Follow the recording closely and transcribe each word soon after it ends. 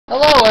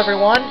Hello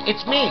everyone,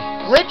 it's me,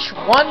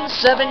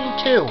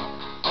 Glitch172,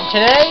 and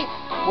today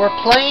we're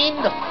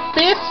playing the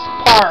 5th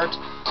part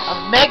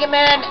of Mega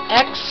Man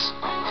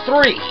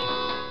X3.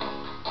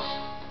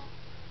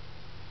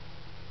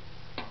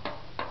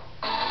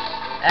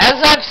 As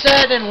I've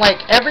said in like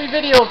every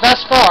video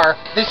thus far,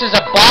 this is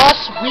a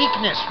boss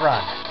weakness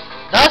run.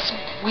 Thus,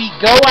 we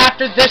go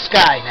after this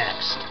guy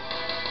next.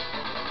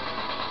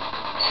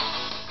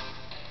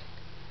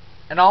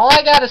 And all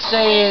I gotta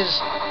say is,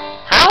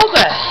 how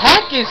the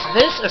heck is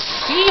this a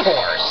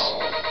seahorse?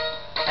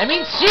 I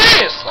mean,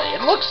 seriously, it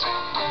looks...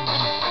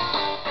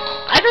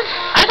 I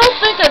don't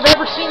think I've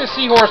ever seen a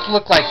seahorse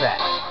look like that.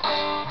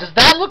 Does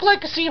that look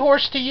like a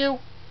seahorse to you?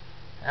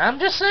 I'm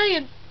just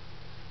saying.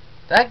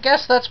 I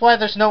guess that's why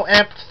there's no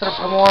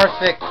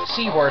anthropomorphic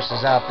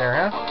seahorses out there,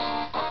 huh?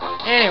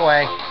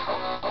 Anyway.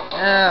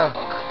 Oh,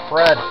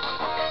 crud.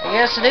 I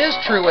guess it is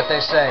true what they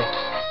say.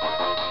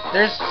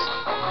 There's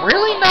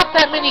really not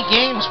that many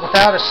games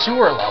without a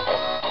sewer level.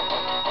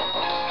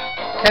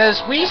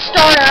 Because we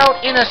start out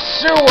in a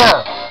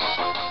sewer.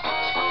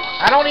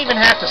 I don't even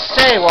have to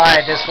say why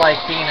I dislike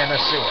being in a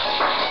sewer.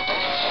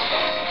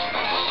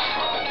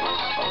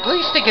 At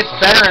least it gets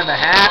better in the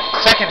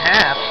second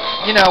half.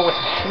 You know, with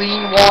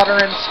clean water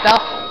and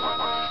stuff.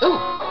 Ooh.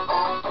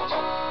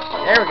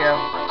 There we go.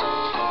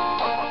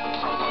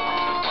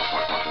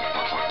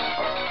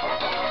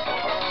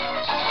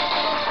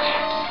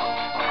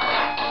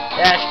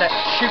 Dash that.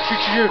 Shoot, shoot,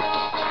 shoot.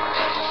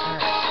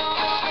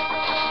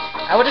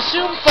 I would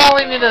assume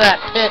falling into that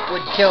pit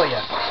would kill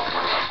you.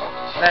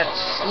 That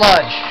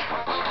sludge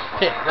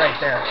pit right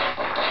there.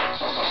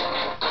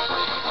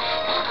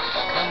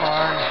 Come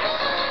on.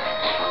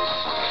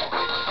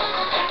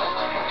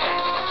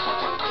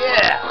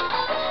 Yeah.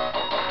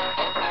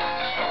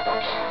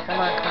 Come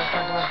on, come on,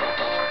 come on, come on.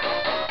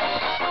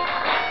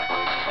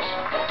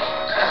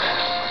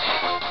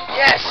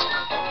 Yes!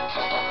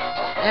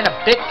 And a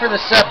bit for the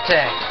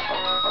sub-tank.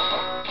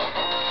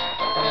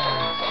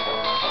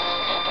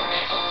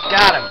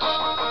 Got him.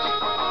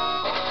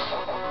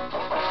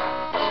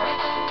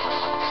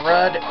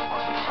 Crud.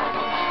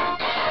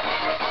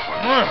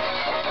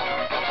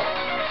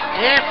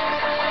 Yep.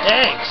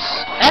 Thanks.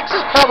 X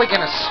is probably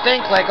gonna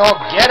stink like all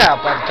get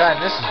out by the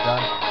time this is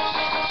done.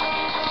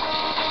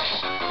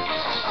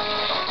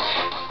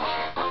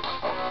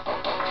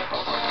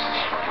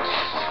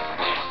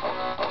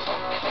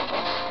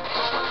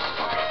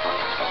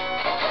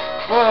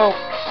 Whoa.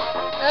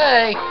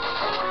 Hey.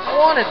 I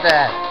wanted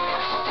that.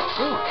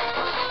 Ooh.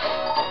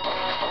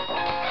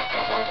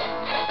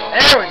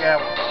 There we go.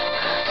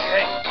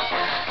 Okay.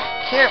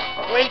 Can't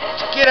wait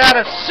to get out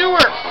of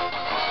sewer.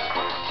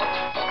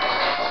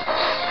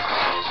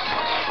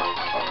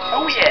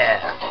 Oh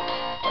yeah.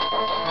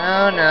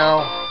 Oh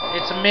no.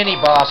 It's a mini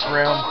boss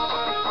room.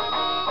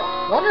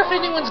 Wonder if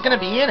anyone's gonna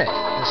be in it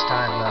this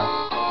time though.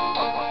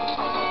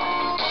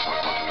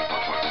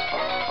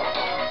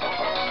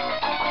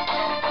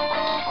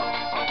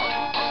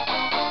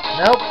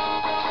 Nope.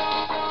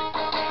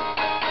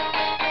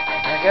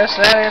 I guess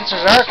that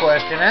answers our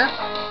question,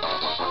 huh?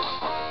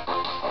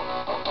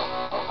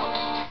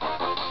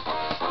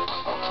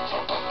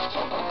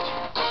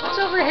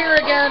 Over here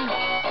again?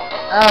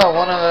 Oh,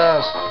 one of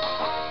those.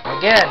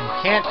 Again,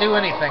 can't do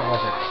anything with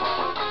it.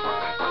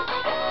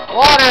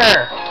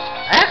 Water!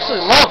 I actually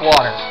love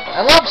water.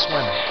 I love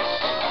swimming.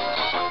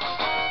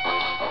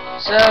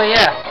 So,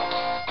 yeah.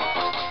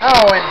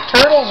 Oh, and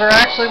turtles are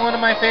actually one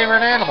of my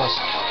favorite animals.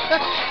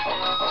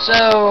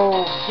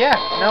 So, yeah,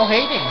 no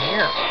hating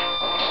here.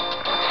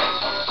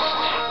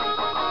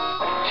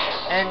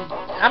 And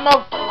I'm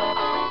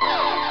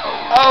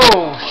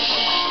oh,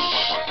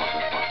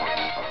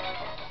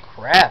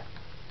 crap.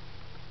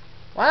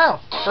 Wow,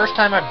 first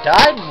time I've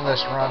died in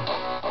this run.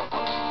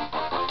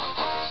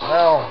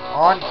 Well,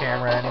 on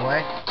camera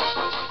anyway.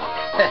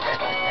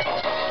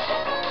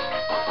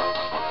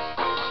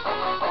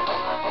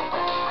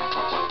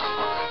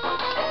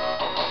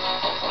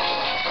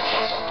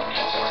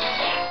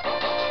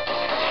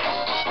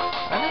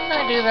 Why didn't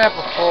I do that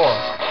before?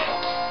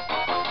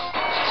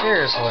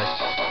 Seriously.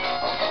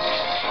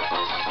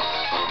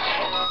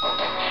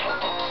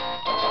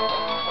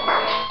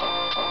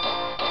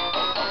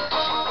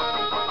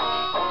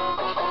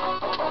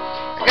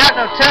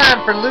 No time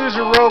for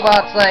loser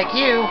robots like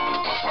you.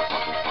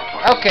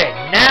 Okay,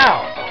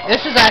 now,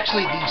 this is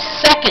actually the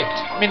second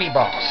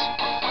mini-boss.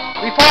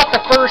 We fought the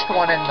first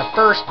one in the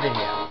first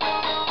video.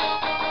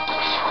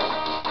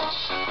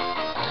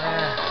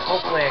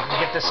 Hopefully I can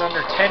get this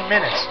under 10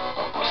 minutes.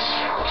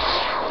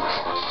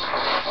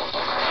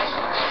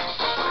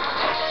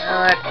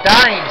 Now that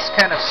dying's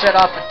kind of set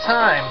off the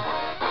time.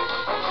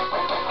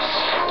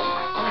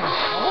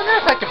 I wonder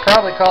if I could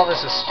probably call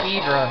this a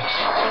speed run.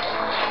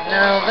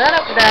 No,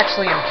 that would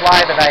actually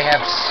imply that I have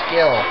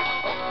skill.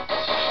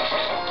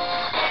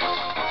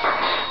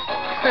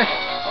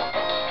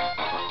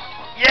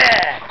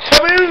 Yeah!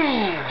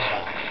 Kaboom!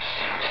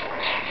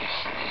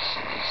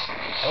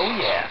 Oh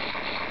yeah.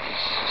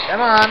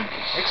 Come on,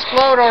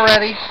 explode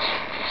already.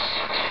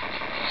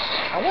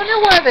 I wonder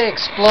why they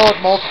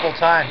explode multiple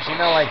times. You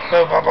know, like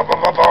boom, boom, boom,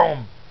 boom, boom,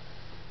 boom.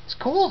 It's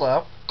cool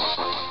though.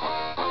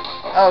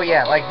 Oh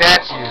yeah, like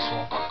that's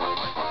useful.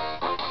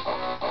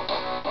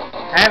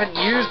 I haven't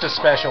used a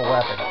special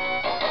weapon.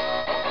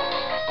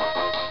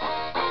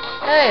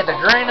 Hey, they're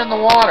draining the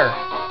water.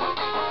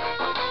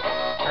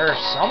 Or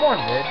someone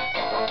did.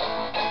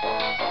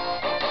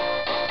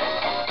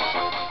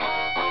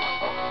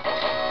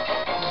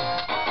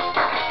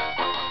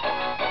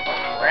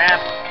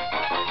 Crap.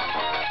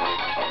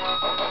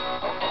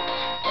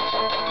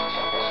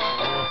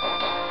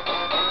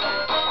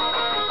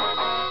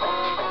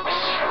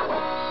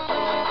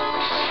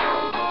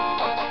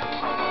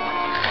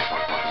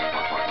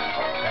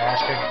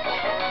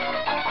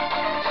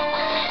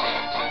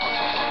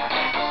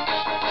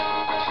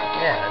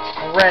 Yeah,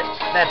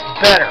 that's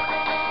better.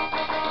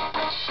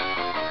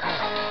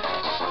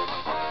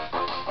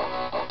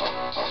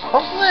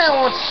 Hopefully I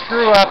won't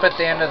screw up at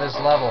the end of this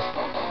level.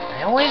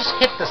 I always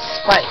hit the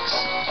spikes.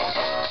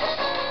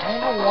 I don't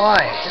know why.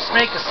 I just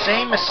make the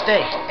same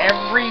mistake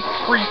every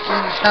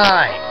freaking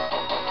time.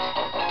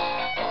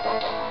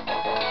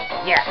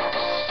 Yeah.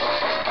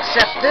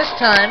 Except this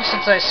time,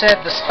 since I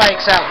said the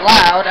spikes out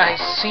loud, I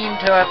seem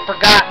to have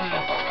forgotten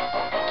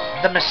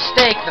the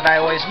mistake that I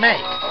always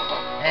make.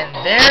 And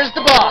there's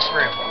the boss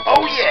room.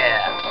 Oh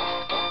yeah!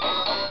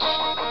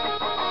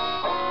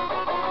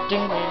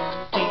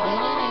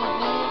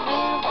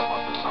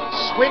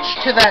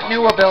 Switch to that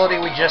new ability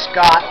we just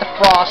got, the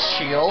Frost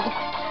Shield.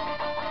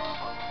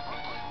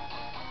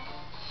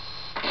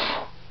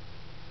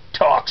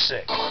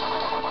 Toxic.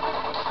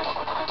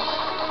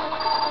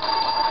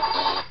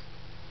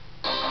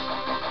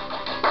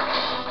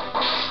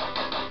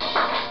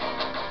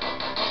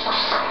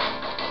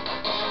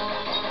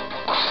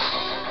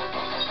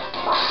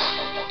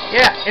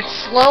 Yeah, its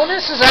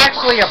slowness is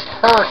actually a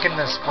perk in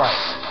this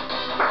fight.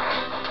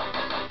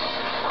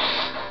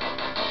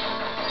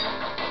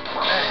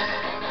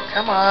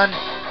 Come on.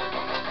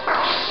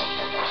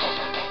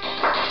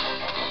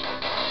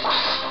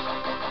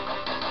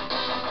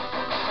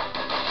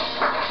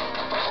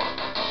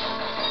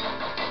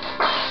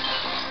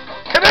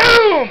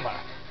 Kaboom!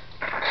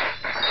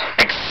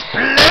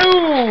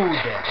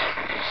 Explode!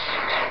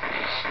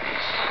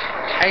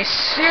 I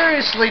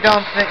seriously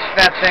don't think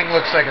that thing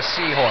looks like a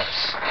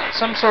seahorse.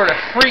 Some sort of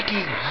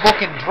freaky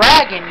looking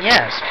dragon,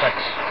 yes, but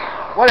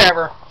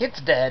whatever. It's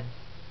dead.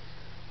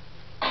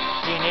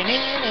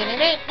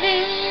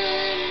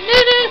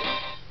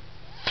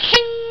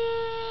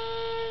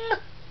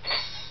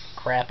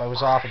 Crap, I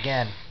was off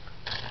again.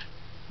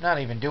 Not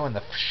even doing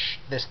the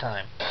this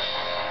time.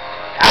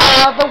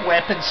 Ah, the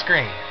weapon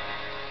screen.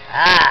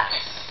 Ah.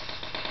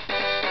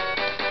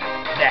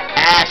 The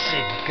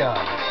acid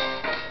gun.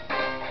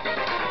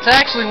 It's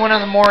actually one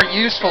of the more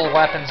useful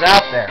weapons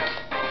out there.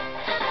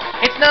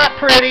 It's not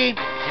pretty.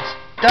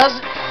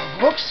 It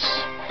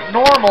looks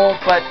normal,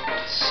 but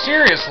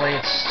seriously,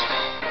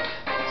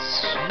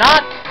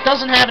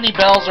 doesn't have any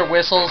bells or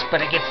whistles,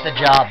 but it gets the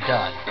job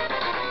done.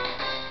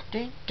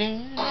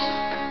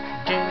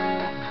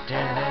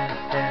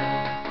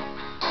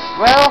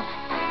 Well,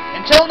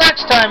 until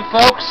next time,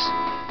 folks.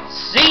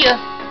 See ya.